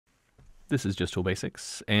This is Just Tool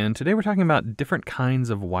Basics, and today we're talking about different kinds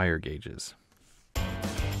of wire gauges.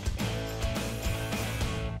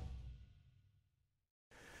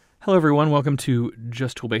 Hello everyone, welcome to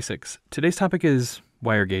Just Tool Basics. Today's topic is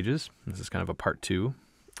wire gauges. This is kind of a part 2,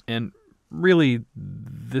 and really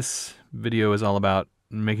this video is all about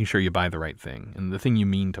making sure you buy the right thing, and the thing you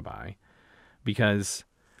mean to buy. Because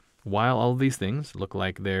while all of these things look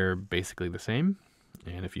like they're basically the same,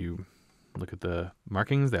 and if you look at the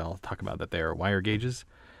markings, they'll talk about that they are wire gauges.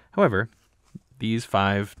 However, these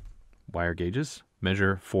 5 wire gauges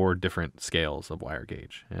measure 4 different scales of wire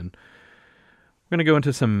gauge. And we're going to go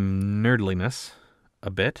into some nerdliness a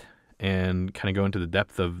bit and kind of go into the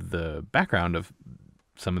depth of the background of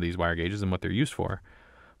some of these wire gauges and what they're used for.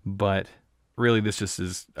 But really, this just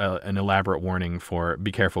is an elaborate warning for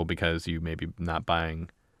be careful, because you may be not buying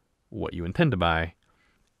what you intend to buy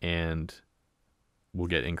and will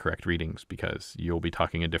get incorrect readings because you'll be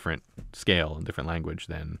talking a different scale and different language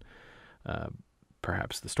than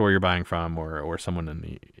perhaps the store you're buying from or someone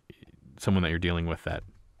that you're dealing with that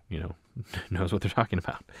knows what they're talking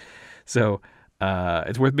about. So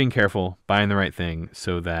it's worth being careful, buying the right thing,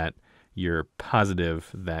 so that you're positive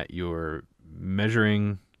that you're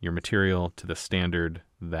measuring your material to the standard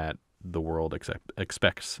that the world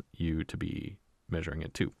expects you to be measuring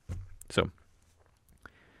it to. So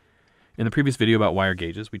in the previous video about wire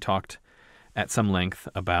gauges, we talked at some length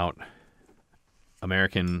about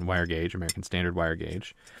American wire gauge, American standard wire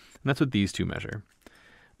gauge, and that's what these two measure.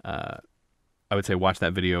 I would say watch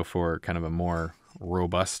that video for kind of a more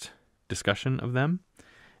robust discussion of them.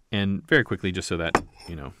 And very quickly, just so that,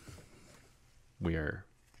 we are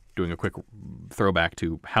doing a quick throwback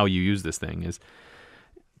to how you use this thing, is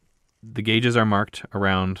the gauges are marked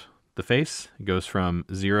around the face. It goes from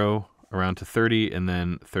 0 around to 30, and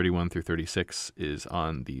then 31 through 36 is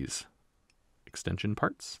on these extension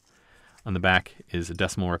parts. On the back is a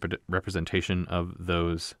decimal representation of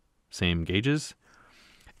those same gauges,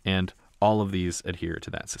 and all of these adhere to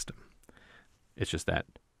that system. It's just that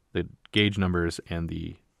the gauge numbers and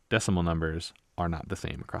the decimal numbers are not the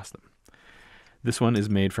same across them. This one is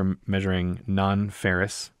made from measuring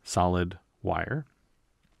non-ferrous solid wire,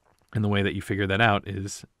 and the way that you figure that out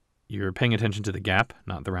is you're paying attention to the gap,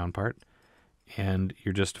 not the round part, and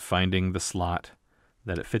you're just finding the slot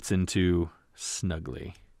that it fits into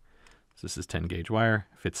snugly. So this is 10 gauge wire,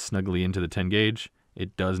 fits snugly into the 10 gauge.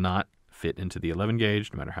 It does not fit into the 11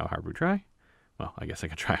 gauge, no matter how hard we try. Well, I guess I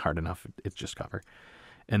could try hard enough, it's just copper.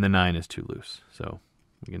 And the 9 is too loose, so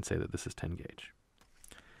we can say that this is 10 gauge.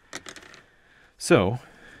 So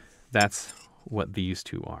that's what these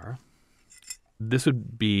two are. This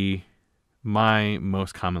would be my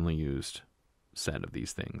most commonly used set of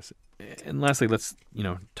these things. And lastly, let's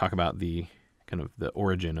talk about the kind of the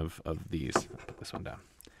origin of these. I'll put this one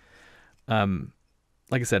down.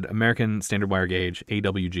 Like I said, American Standard Wire Gauge,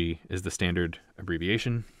 AWG, is the standard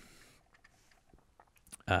abbreviation.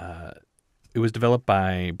 It was developed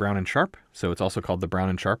by Brown and Sharp, so it's also called the Brown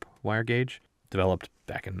and Sharp wire gauge. Developed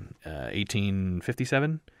back in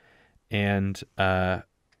 1857, and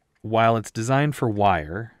while it's designed for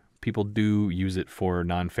wire, people do use it for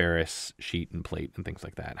non-ferrous sheet and plate and things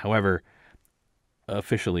like that. However,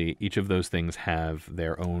 officially, each of those things have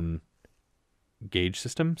their own gauge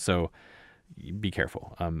system, so be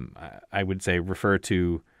careful. I would say refer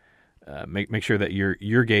to make sure that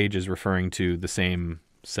your gauge is referring to the same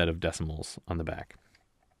set of decimals on the back,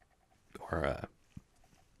 or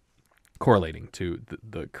correlating to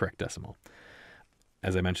the correct decimal.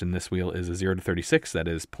 As I mentioned, this wheel is a 0 to 36, that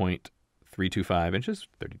is 0.325 inches,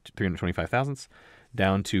 325 thousandths,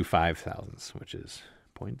 down to 5 thousandths, which is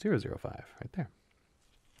 0.005 right there.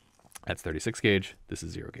 That's 36 gauge, this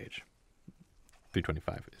is 0 gauge.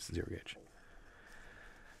 325 is 0 gauge.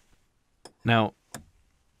 Now,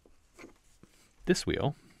 this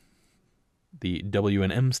wheel, the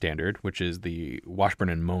W&M standard, which is the Washburn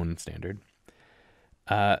and Moen standard,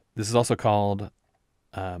 this is also called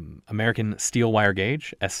American Steel Wire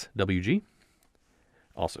Gauge, SWG.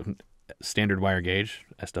 Also, Standard Wire Gauge,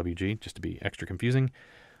 SWG, just to be extra confusing.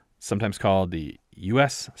 Sometimes called the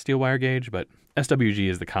U.S. Steel Wire Gauge, but SWG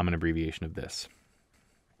is the common abbreviation of this.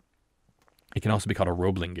 It can also be called a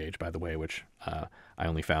Roebling gauge, by the way, which I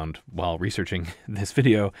only found while researching this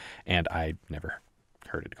video, and I never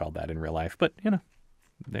heard it called that in real life, but, there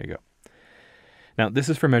you go. Now, this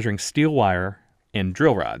is for measuring steel wire and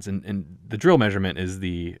drill rods, and the drill measurement is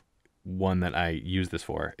the one that I use this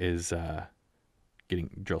for, is getting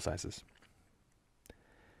drill sizes.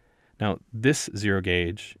 Now, this 0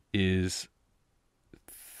 gauge is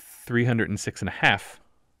 306.5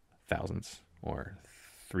 thousandths, or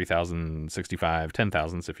 3,065 10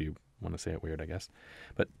 thousandths if you want to say it weird, I guess.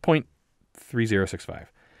 But 0.3065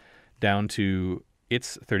 down to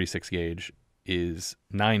its 36 gauge is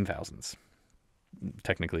 9 thousandths.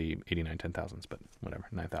 Technically 89 ten thousandths, but whatever.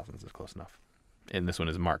 9 thousandths is close enough. And this one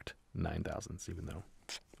is marked 9 thousandths, even though,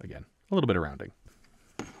 again, a little bit of rounding.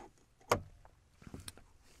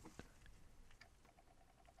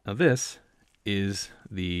 Now this is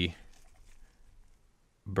the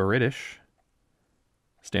British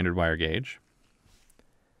standard wire gauge.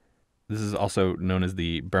 This is also known as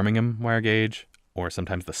the Birmingham wire gauge, or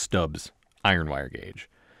sometimes the Stubs iron wire gauge.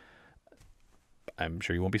 I'm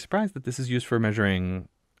sure you won't be surprised that this is used for measuring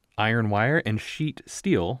iron wire and sheet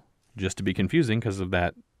steel, just to be confusing because of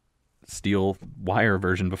that steel wire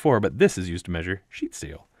version before, but this is used to measure sheet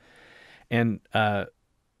steel. And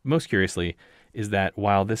most curiously is that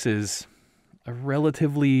while this is a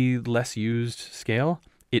relatively less used scale,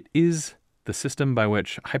 it is the system by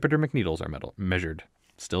which hypodermic needles are measured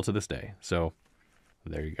still to this day. So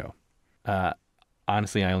there you go.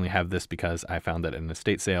 Honestly, I only have this because I found that in an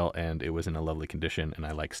estate sale and it was in a lovely condition and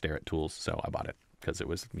I like stare-at tools, so I bought it because it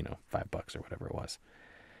was, $5 or whatever it was.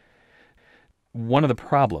 One of the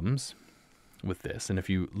problems with this, and if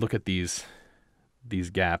you look at these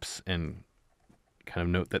gaps and kind of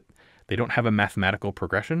note that they don't have a mathematical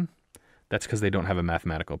progression, that's because they don't have a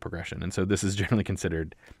mathematical progression. And so this is generally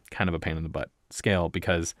considered kind of a pain in the butt scale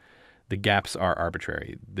because the gaps are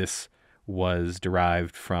arbitrary. This was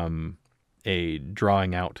derived from a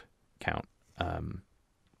drawing out count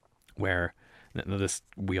where this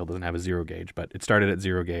wheel doesn't have a 0 gauge, but it started at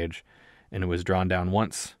 0 gauge and it was drawn down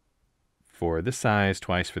once for this size,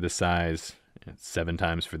 twice for this size, 7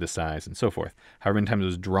 times for this size, and so forth. However many times it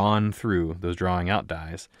was drawn through those drawing out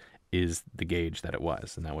dies is the gauge that it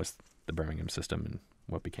was, and that was the Birmingham system and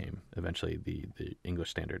what became eventually the English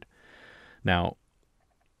standard. Now,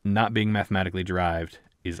 not being mathematically derived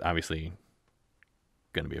is obviously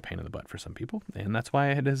going to be a pain in the butt for some people, and that's why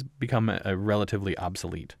it has become a relatively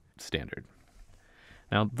obsolete standard.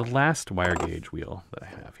 Now, the last wire gauge wheel that I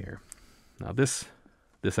have here, now this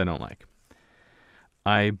I don't like.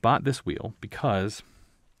 I bought this wheel because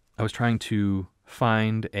I was trying to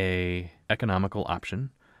find a economical option.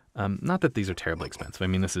 Not that these are terribly expensive. I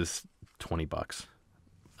mean, this is $20.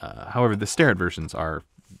 However, the Starrett versions are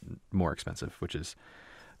more expensive, which is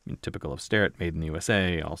typical of Starrett, made in the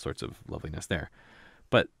USA, all sorts of loveliness there.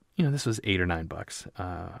 But, this was $8 or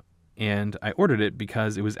 $9. And I ordered it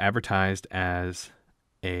because it was advertised as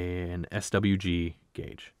an SWG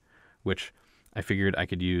gauge, which I figured I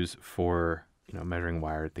could use for, measuring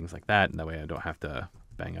wire, things like that. And that way I don't have to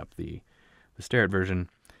bang up the Starrett version.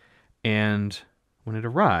 And when it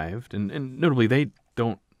arrived, and notably they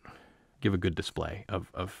don't give a good display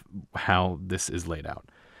of how this is laid out.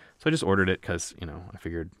 So I just ordered it because, I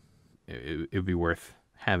figured it would be worth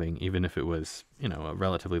having, even if it was, a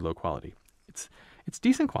relatively low quality. It's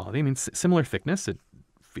decent quality. I mean, similar thickness. It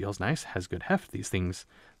feels nice, has good heft. These things,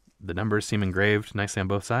 the numbers seem engraved nicely on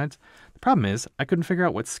both sides. The problem is I couldn't figure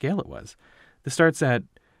out what scale it was. This starts at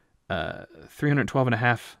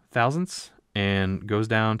 312.5 thousandths and goes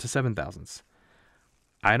down to 7 thousandths.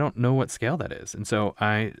 I don't know what scale that is. And so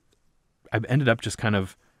I've ended up just kind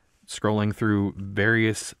of scrolling through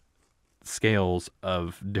various scales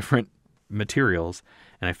of different materials,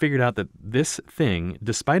 and I figured out that this thing,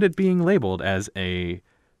 despite it being labeled as a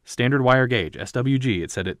standard wire gauge, SWG,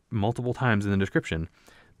 it said it multiple times in the description,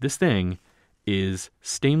 this thing is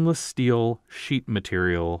stainless steel sheet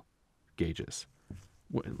material gauges.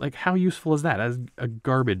 Like, how useful is that as a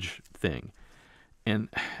garbage thing? And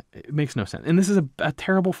it makes no sense. And this is a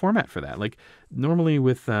terrible format for that. Like, normally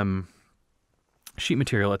with sheet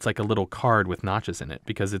material, it's like a little card with notches in it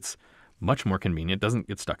because it's much more convenient. It doesn't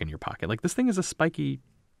get stuck in your pocket. Like, this thing is a spiky,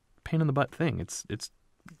 pain in the butt thing. It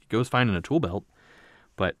goes fine in a tool belt,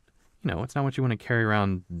 but it's not what you want to carry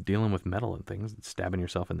around dealing with metal and things, stabbing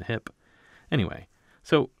yourself in the hip. Anyway,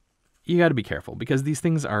 so you got to be careful because these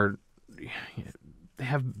things they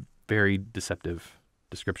have very deceptive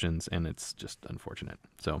descriptions, and it's just unfortunate.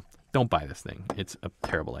 So don't buy this thing. It's a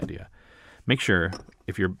terrible idea. Make sure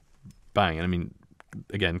if you're buying it, I mean,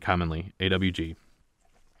 again, commonly AWG,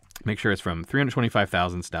 make sure it's from 325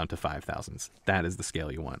 thousandths down to 5 thousandths. That is the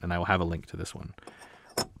scale you want. And I will have a link to this one,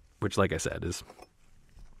 which, like I said, is,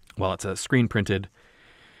 well, it's a screen printed.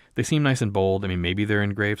 They seem nice and bold. I mean, maybe they're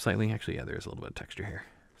engraved slightly. Actually, yeah, there's a little bit of texture here.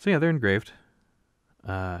 So yeah, they're engraved.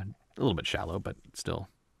 A little bit shallow, but still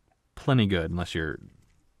plenty good unless you're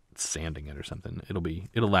sanding it or something.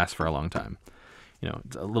 It'll last for a long time.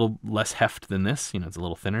 It's a little less heft than this. It's a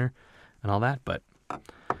little thinner and all that, but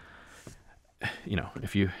you know,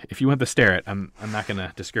 if you want to stare at, I'm not going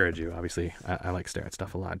to discourage you. Obviously, I like stare at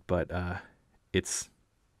stuff a lot, but it's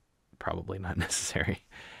probably not necessary.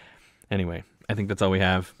 Anyway, I think that's all we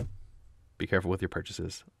have. Be careful with your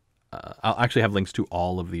purchases. I'll actually have links to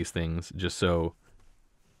all of these things, just so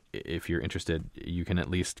if you're interested, you can at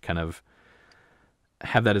least kind of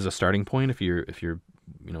have that as a starting point if you're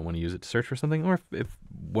want to use it to search for something, or if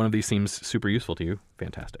one of these seems super useful to you,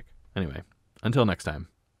 fantastic. Anyway, until next time,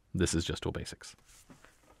 this is Just Tool Basics.